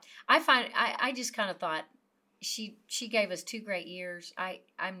I find I just kind of thought she gave us 2 great years.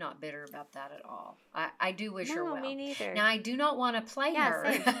 I'm not bitter about that at all. I do wish her well. No, me neither. Now I do not want to play her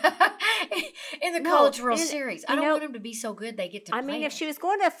in the College World Series. I don't want them to be so good they get to play. I mean, if she was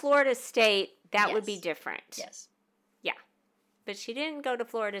going to Florida State, that would be different. Yes. Yeah. But she didn't go to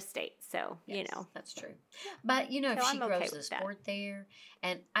Florida State, so, That's true. But, if she grows okay the sport there,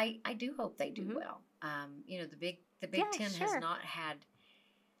 and I do hope they do well. The Big Ten has not had,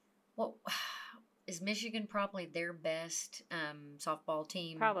 is Michigan probably their best softball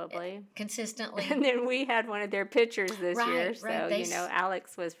team? Probably. Consistently. And then we had one of their pitchers this year. So,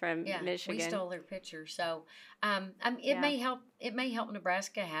 Alex was from Michigan. We stole their pitcher. So, it may help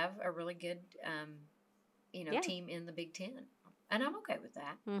Nebraska have a really good, team in the Big Ten. And I'm okay with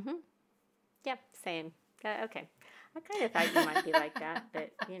that. Mm-hmm. Yep, same. Okay. I kind of thought you might be like that,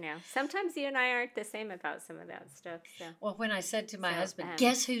 but, sometimes you and I aren't the same about some of that stuff. So. Well, when I said to my husband,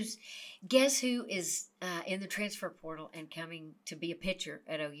 guess who is in the transfer portal and coming to be a pitcher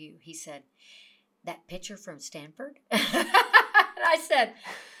at OU? He said, that pitcher from Stanford? And I said,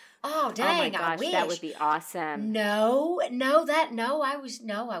 oh, dang, my gosh, I wish. That would be awesome. I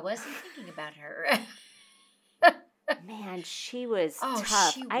wasn't thinking about her. Man, she was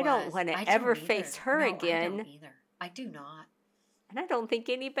tough. I don't want to ever face her again. I don't either. I do not. And I don't think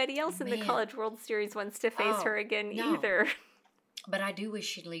anybody else in the College World Series wants to face her again either. But I do wish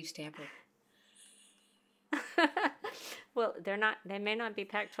she'd leave Stanford. Well, they may not be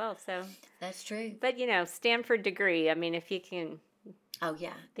Pac-12, so. That's true. But, Stanford degree, I mean, if you can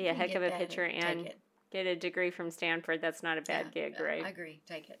be a heck of a pitcher and get a degree from Stanford, that's not a bad gig, right? I agree.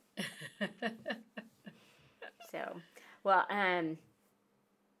 Take it. So, well,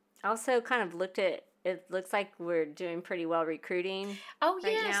 also kind of looked at, it looks like we're doing pretty well recruiting. Oh,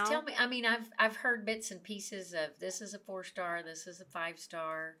 right yes. now. Tell me. I mean, I've heard bits and pieces of this is a 4-star, this is a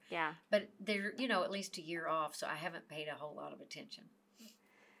 5-star. Yeah. But they're, at least a year off, so I haven't paid a whole lot of attention.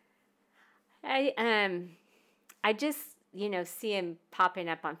 I just, see him popping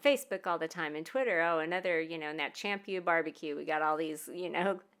up on Facebook all the time and Twitter. Oh, another, in that Champion barbecue. We got all these,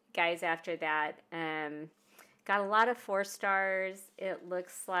 guys after that. Got a lot of 4-stars. It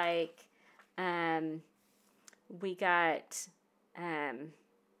looks like we got,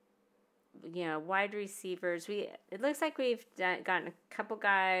 wide receivers. It looks like we've gotten a couple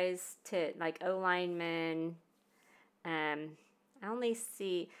guys to O linemen. I only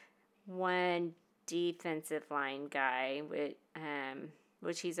see one defensive line guy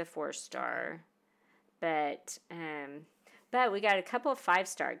which he's a 4-star, but we got a couple of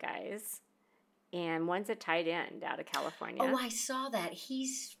 5-star guys. And one's a tight end out of California. Oh, I saw that. He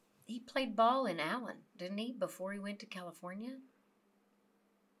played ball in Allen, didn't he, before he went to California?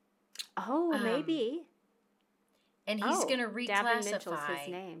 Oh, maybe. And he's going to reclassify, Mitchell's his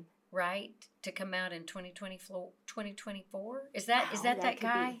name. Right, to come out in 2024? Is that that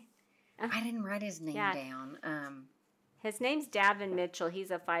guy? I didn't write his name down. His name's Davin Mitchell.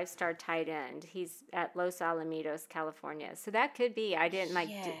 He's a 5-star tight end. He's at Los Alamitos, California. So that could be. I didn't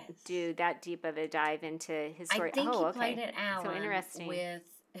do that deep of a dive into his story. I think he played at Allen so interesting. with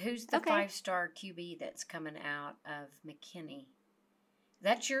who's the 5-star QB that's coming out of McKinney.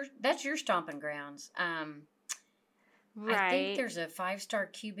 That's your stomping grounds. Right. I think there's a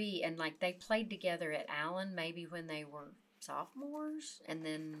 5-star QB, and like they played together at Allen maybe when they were sophomores, and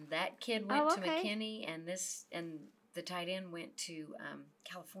then that kid went to McKinney, and the tight end went to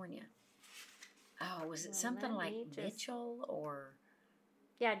California. Oh, was it something like Mitchell or?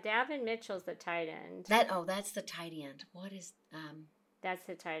 Yeah, Davin Mitchell's the tight end. That's the tight end. What is That's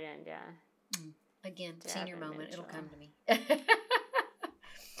the tight end, yeah. Again, Davin senior moment. Mitchell. It'll come to me.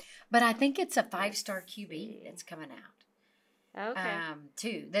 But I think it's a 5-star QB that's coming out. Okay.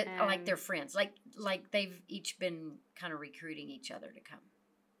 Too. That like they're friends. Like they've each been kind of recruiting each other to come.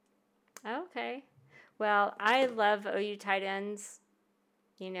 Okay. Well, I love OU tight ends.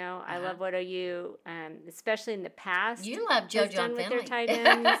 You know, I love what OU, especially in the past. You love Joe John with Finley. their tight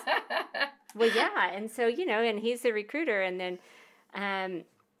ends. Well, yeah, and so and he's the recruiter, and then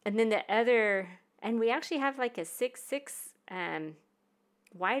the other, and we actually have like a 6'6"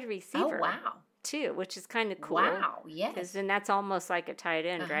 wide receiver. Oh wow. Too, which is kind of cool. Wow, yes. Because then that's almost like a tight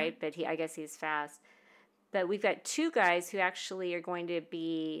end, right? But I guess he's fast. But we've got 2 guys who actually are going to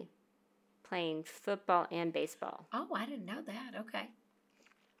be playing football and baseball. Oh, I didn't know that. Okay.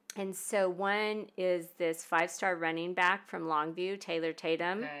 And so one is this 5-star running back from Longview, Taylor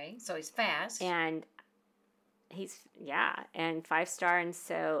Tatum. Okay, so he's fast. And he's, and 5-star. And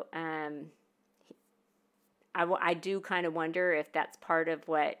so I do kind of wonder if that's part of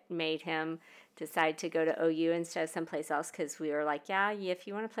what made him decide to go to OU instead of someplace else, because we were like, if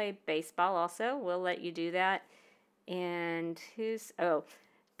you want to play baseball also, we'll let you do that. And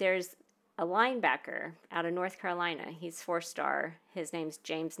there's a linebacker out of North Carolina. He's 4-star. His name's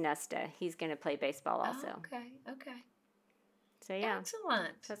James Nesta. He's going to play baseball also. Oh, okay. So, yeah.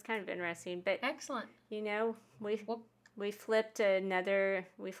 Excellent. So that's kind of interesting. But, excellent. We flipped a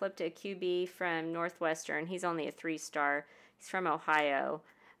QB from Northwestern. He's only a 3-star. He's from Ohio.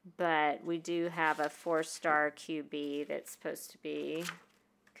 But we do have a 4-star QB that's supposed to be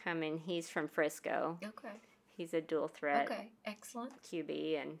coming. He's from Frisco. Okay. He's a dual threat. Okay, excellent.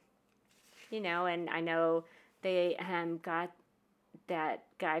 QB. And, and I know they got that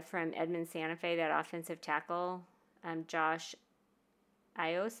guy from Edmond Santa Fe, that offensive tackle, Josh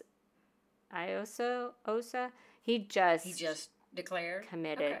Osa. He just declared?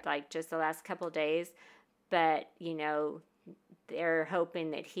 Committed, just the last couple of days. But, they're hoping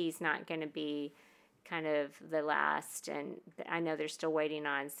that he's not going to be kind of the last. And I know they're still waiting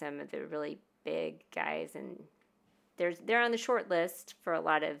on some of the really big guys. And they're on the short list for a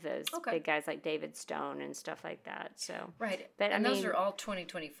lot of those big guys like David Stone and stuff like that. So right. But those are all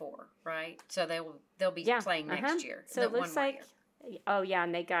 2024, right? So they'll be playing next year. So it looks like... Oh, yeah,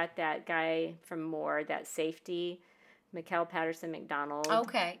 and they got that guy from Moore, that safety, Mikkel Patterson-McDonald.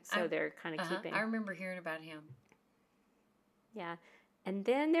 Okay. So they're kind of keeping... I remember hearing about him. Yeah. And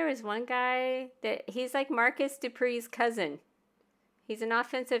then there was one guy he's like Marcus Dupree's cousin. He's an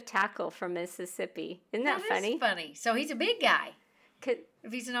offensive tackle from Mississippi. Isn't that funny? That is funny. So he's a big guy.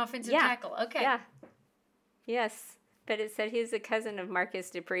 If he's an offensive tackle. Okay. Yeah. Yes. But it said he's a cousin of Marcus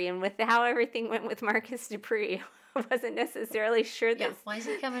Dupree. And with how everything went with Marcus Dupree, I wasn't necessarily sure that... why is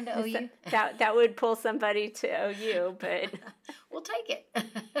he coming to OU? that would pull somebody to OU, but... We'll take it.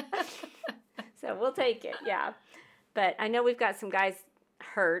 So we'll take it, yeah. But I know we've got some guys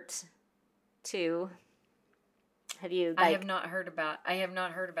hurt, too. Have you... I have not heard about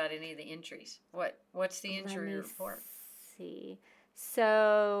any of the injuries. What's the injury report? Let's see.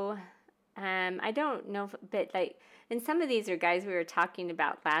 So, I don't know, but and some of these are guys we were talking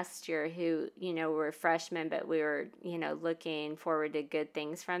about last year who, were freshmen, but we were, looking forward to good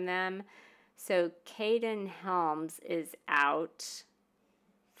things from them. So Caden Helms is out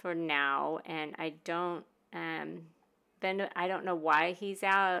for now, and I don't know why he's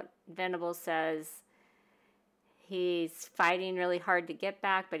out. Venable says he's fighting really hard to get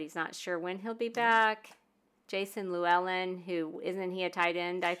back, but he's not sure when he'll be back. Jason Llewellyn, isn't he a tight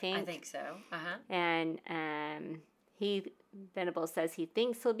end, I think? I think so. And Venable says he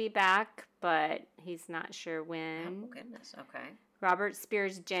thinks he'll be back, but he's not sure when. Oh, goodness. Okay. Robert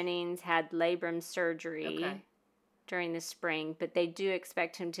Spears Jennings had labrum surgery during the spring, but they do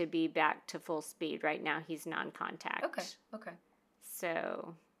expect him to be back to full speed. Right now, he's non-contact. Okay.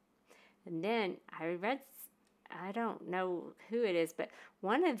 So, and then I don't know who it is, but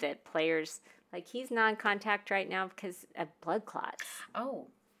one of the players, he's non-contact right now because of blood clots. Oh.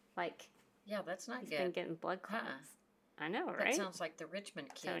 Yeah, that's not good. He's been getting blood clots. I know, right? That sounds like the Richmond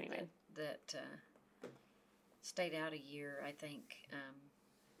kid So anyway. that stayed out a year, I think,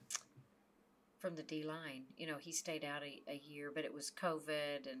 from the D line. He stayed out a year, but it was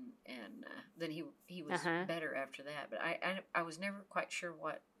COVID, and then he was better after that. But I was never quite sure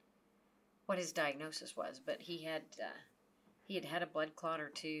what his diagnosis was, but he had had a blood clot or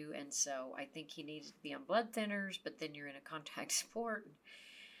two, and so I think he needed to be on blood thinners. But then you're in a contact sport, and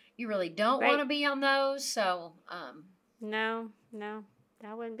you really don't want to be on those. So no,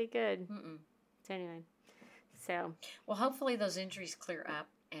 that wouldn't be good. So anyway, well, hopefully those injuries clear up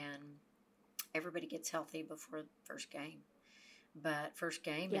and everybody gets healthy before the first game. But first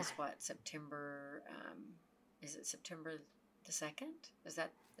game is what, September? Is it September the 2nd? Is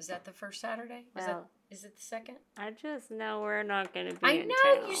that the first Saturday? Is it the 2nd? I just know we're not going to be in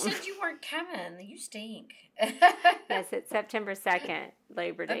town. You said you weren't coming. You stink. Yes, it's September 2nd,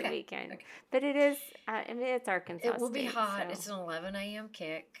 Labor Day weekend. Okay. But it is, it's Arkansas It will be State, hot. So. It's an 11 a.m.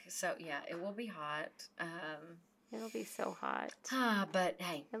 kick. So, yeah, it will be hot. It'll be so hot. But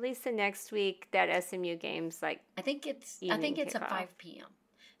hey. At least the next week, that SMU game's like I think it's a 5 p.m.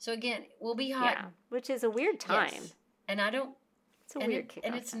 So, again, we'll be hot. Yeah, which is a weird time. Yes. And I don't. It's a weird kickoff.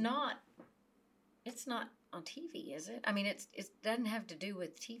 And it's not on TV, is it? I mean, it doesn't have to do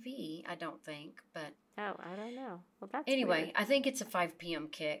with TV, I don't think, but... Oh, I don't know. Well, that's Anyway, weird. I think it's a 5 p.m.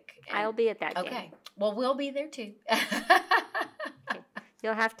 kick. I'll be at that game. Okay. Well, we'll be there, too. Okay.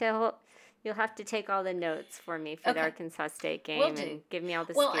 You'll have to take all the notes for me for the Arkansas State game and give me all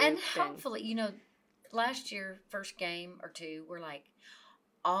the scoops. Well, and hopefully, last year, first game or two, we're like,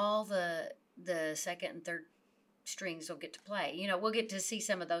 all the second and third strings will get to play. We'll get to see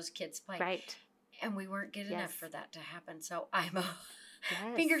some of those kids play. Right. And we weren't good enough for that to happen. So I'm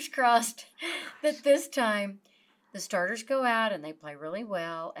fingers crossed that this time the starters go out and they play really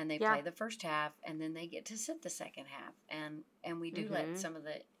well and they play the first half and then they get to sit the second half. And we do let some of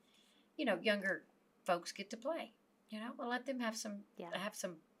the, younger folks get to play. We'll let them have some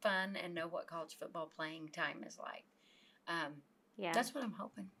fun and know what college football playing time is like. That's what I'm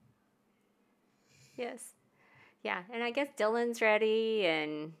hoping. Yes. Yeah, and I guess Dylan's ready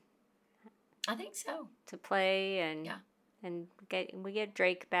and... I think so. To play and we get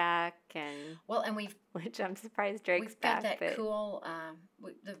Drake back and which I'm surprised Drake's back. We've got that cool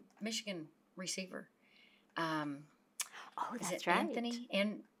the Michigan receiver. That's right. Anthony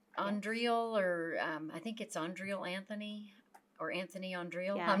and Andriel or I think it's Andriel Anthony or Anthony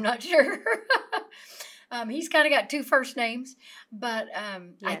Andriel. Yeah. I'm not sure. He's kind of got two first names, but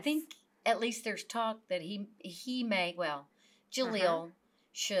I think at least there's talk that he may Jaleel.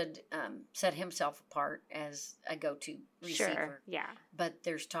 Should set himself apart as a go-to receiver. Sure, yeah. But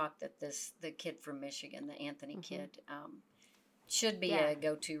there's talk that the kid from Michigan, the Anthony kid, should be a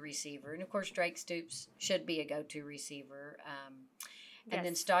go-to receiver. And, of course, Drake Stoops should be a go-to receiver. And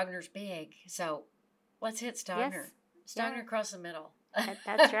then Stogner's big. So let's hit Stogner. Yes. Stogner across the middle.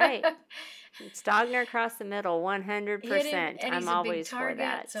 That's right. Stogner across the middle, 100%. I'm always for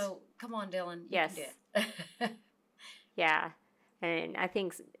that. So come on, Dylan. You can do it. Yeah. And I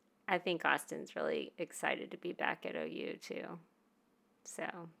think Austin's really excited to be back at OU too. So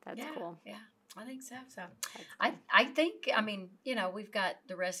that's cool. Yeah, I think so. So I think, we've got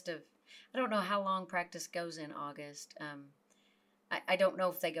the rest of, I don't know how long practice goes in August. I don't know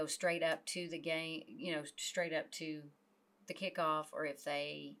if they go straight up to the game, straight up to the kickoff, or if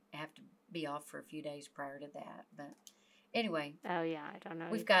they have to be off for a few days prior to that. But anyway. Oh, yeah, I don't know.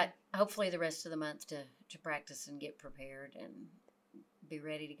 We've got hopefully the rest of the month to practice and get prepared and be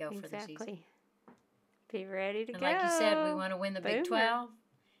ready to go for the season. Be ready to go. Like you said, we want to win the Big 12,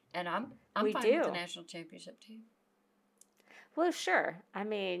 and I'm fine with the national championship too. Well, sure. I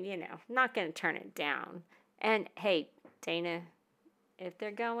mean, not going to turn it down. And hey, Dana, if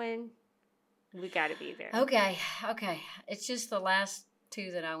they're going, we got to be there. Okay. It's just the last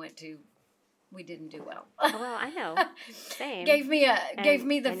two that I went to, we didn't do well. Well, I know. Same. Gave me the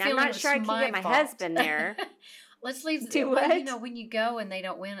feeling I'm not sure I can get my husband there. Let's leave. When you go and they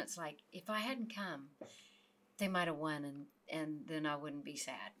don't win, it's like, if I hadn't come, they might have won, and then I wouldn't be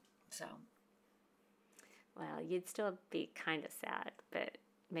sad. So. Well, you'd still be kind of sad, but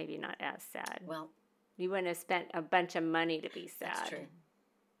maybe not as sad. Well. You wouldn't have spent a bunch of money to be sad.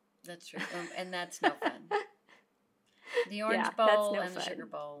 That's true. And that's no fun. The Orange Bowl and the Sugar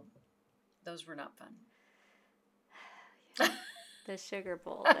Bowl, those were not fun. The Sugar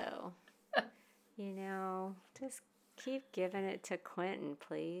Bowl, though. Just keep giving it to Quentin,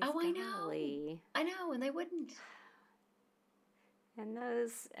 please. Oh, I know. I know, and they wouldn't. And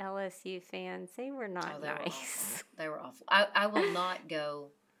those LSU fans, they were not nice. They were awful. I will not go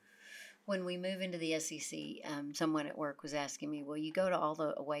when we move into the SEC, someone at work was asking me, will you go to all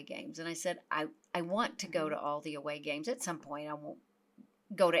the away games? And I said, I want to go to all the away games. At some point, I won't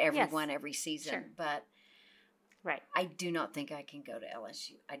go to every one every season. Sure. But right. I do not think I can go to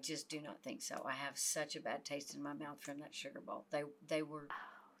LSU. I just do not think so. I have such a bad taste in my mouth from that Sugar Bowl. They were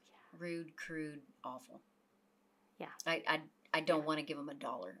rude, crude, awful. Yeah. I don't want to give them $1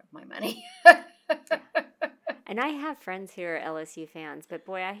 of my money. And I have friends here are LSU fans, but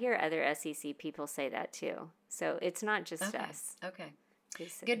boy, I hear other SEC people say that too. So it's not just us. Okay.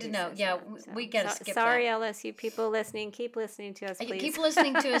 Good to know. Yeah, we got to skip sorry, that. LSU people listening. Keep listening to us, please. Keep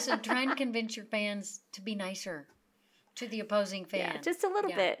listening to us and try and convince your fans to be nicer to the opposing fan. Yeah, just a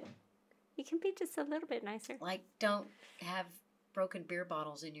little bit. You can be just a little bit nicer. Like, don't have broken beer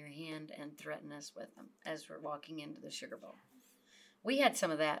bottles in your hand and threaten us with them as we're walking into the Sugar Bowl. We had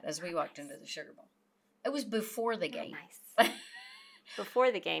some of that as we walked into the Sugar Bowl. It was before the game. Nice.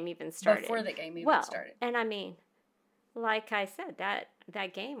 Before the game even started. Started. And I mean, like I said,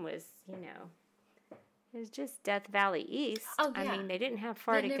 that game was, it was just Death Valley East. Oh, yeah. I mean, they didn't have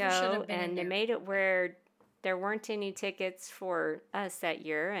far to go, and they made it where there weren't any tickets for us that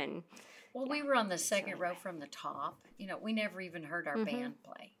year. And well, we were on the second row from the top. We never even heard our band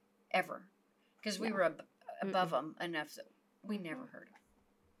play, ever, because we were above them enough that we never heard them.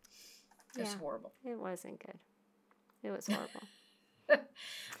 It was horrible. It wasn't good. It was horrible.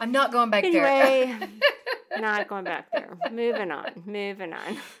 I'm not going back there. Anyway, not going back there. Moving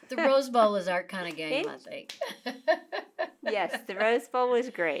on. The Rose Bowl is our kind of game, I think. Yes, the Rose Bowl was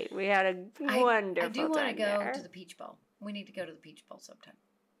great. We had a wonderful time. I do want to go to the Peach Bowl. We need to go to the Peach Bowl sometime.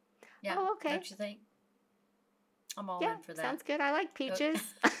 Yeah. Oh, okay. Don't you think? I'm all in for that. Sounds good. I like peaches.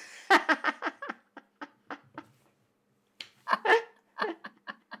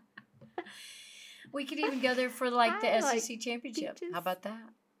 We could even go there for the SEC championship. Peaches. How about that?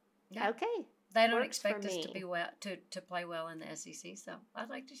 Yeah. Okay. They don't expect us to be to play well in the SEC, so I'd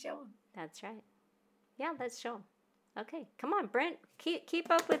like to show them. That's right. Yeah, let's show them. Okay, come on, Brent.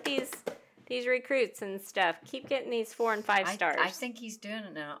 Keep up with these recruits and stuff. Keep getting these 4 and 5 stars. I think he's doing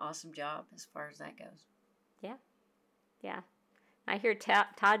an awesome job as far as that goes. Yeah. I hear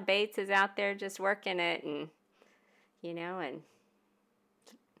Todd Bates is out there just working it, and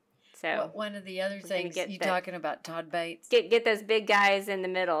so one of the other things talking about Todd Bates, get those big guys in the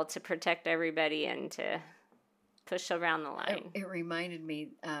middle to protect everybody and to push around the line. It reminded me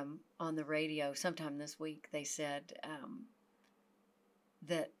on the radio sometime this week they said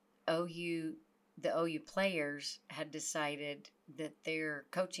that the OU players had decided that their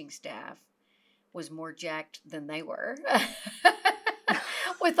coaching staff was more jacked than they were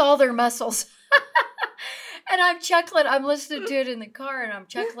with all their muscles. And I'm chuckling. I'm listening to it in the car, and I'm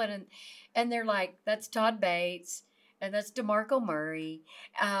chuckling, and they're like, "That's Todd Bates, and that's DeMarco Murray,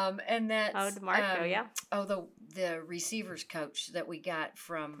 and that's DeMarco, yeah. Oh, the receivers coach that we got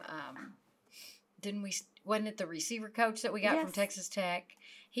from wasn't it the receiver coach that we got from Texas Tech?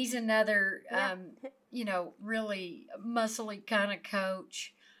 He's another really muscly kind of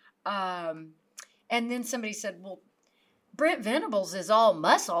coach. And then somebody said, well, Brent Venables is all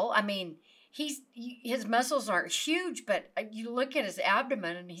muscle. I mean, his muscles aren't huge, but you look at his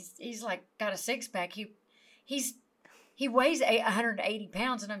abdomen and he's like got a 6-pack. He weighs 180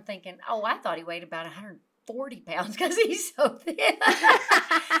 pounds, and I'm thinking, oh, I thought he weighed about 140 pounds because he's so thin.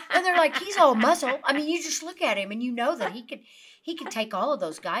 And they're like, he's all muscle. I mean, you just look at him and you know that he could take all of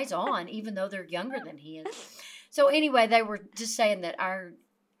those guys on, even though they're younger than he is. So anyway, they were just saying that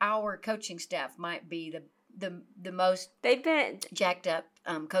our coaching staff might be the most they've been jacked up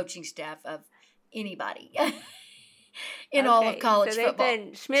coaching staff of anybody in all of college football.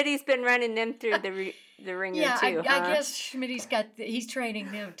 Schmitty's been running them through the ringer too. I guess Schmitty's he's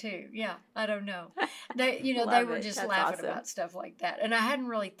training them too. Yeah, I don't know. They were just laughing about stuff like that, and I hadn't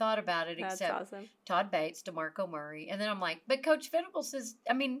really thought about it except Todd Bates, DeMarco Murray, and then I'm like, but Coach Venables is.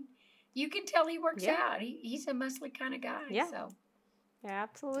 I mean, you can tell he works out. He's a muscly kind of guy. Yeah. So.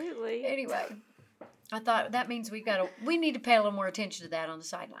 Absolutely. Anyway, I thought that means we need to pay a little more attention to that on the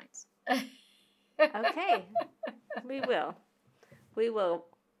sidelines. Okay. We will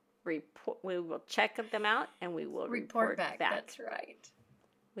report. We will check them out, and we will report back. That's right.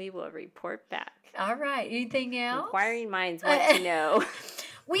 We will report back. All right. Anything else? Inquiring minds want to know.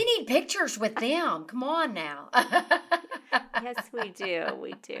 We need pictures with them. Come on now. Yes, we do.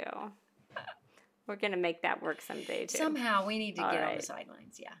 We do. We're going to make that work someday, too. Somehow we need to get on the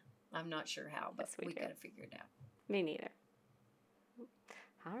sidelines, yeah. I'm not sure how, but we got to figure it out. Me neither.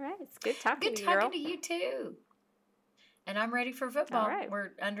 All right. It's good talking to you, Good talking to you, too. And I'm ready for football. All right. We're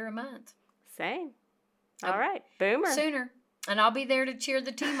under a month. Same. All right. Boomer. Sooner. And I'll be there to cheer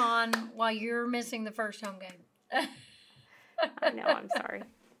the team on while you're missing the first home game. I know, I'm sorry.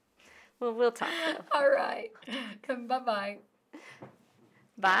 Well, we'll talk though. All right. Bye-bye.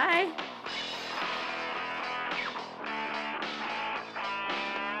 Bye.